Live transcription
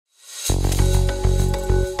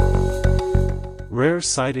Rare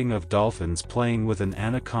sighting of dolphins playing with an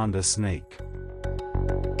anaconda snake.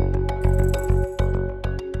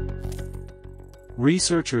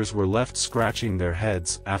 Researchers were left scratching their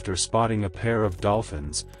heads after spotting a pair of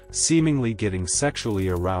dolphins, seemingly getting sexually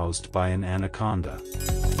aroused by an anaconda.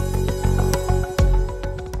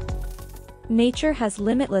 Nature has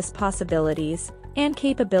limitless possibilities and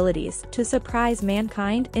capabilities to surprise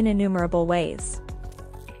mankind in innumerable ways.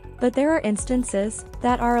 But there are instances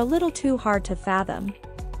that are a little too hard to fathom.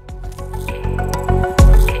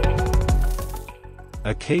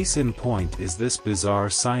 A case in point is this bizarre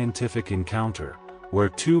scientific encounter, where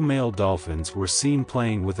two male dolphins were seen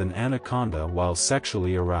playing with an anaconda while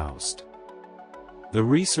sexually aroused. The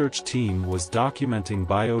research team was documenting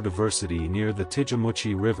biodiversity near the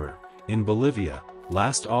Tijamuchi River, in Bolivia,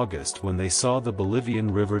 last August when they saw the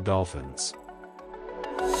Bolivian river dolphins,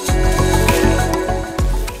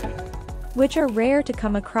 which are rare to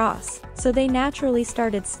come across, so they naturally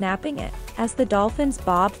started snapping it, as the dolphins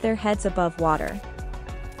bobbed their heads above water.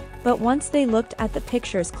 But once they looked at the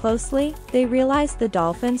pictures closely, they realized the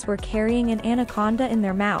dolphins were carrying an anaconda in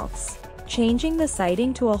their mouths, changing the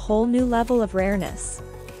sighting to a whole new level of rareness.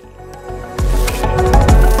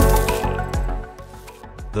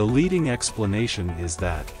 The leading explanation is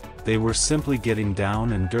that they were simply getting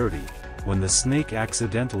down and dirty when the snake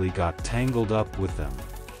accidentally got tangled up with them.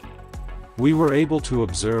 We were able to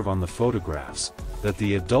observe on the photographs that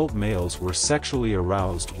the adult males were sexually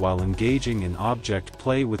aroused while engaging in object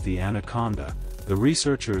play with the anaconda, the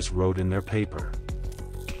researchers wrote in their paper.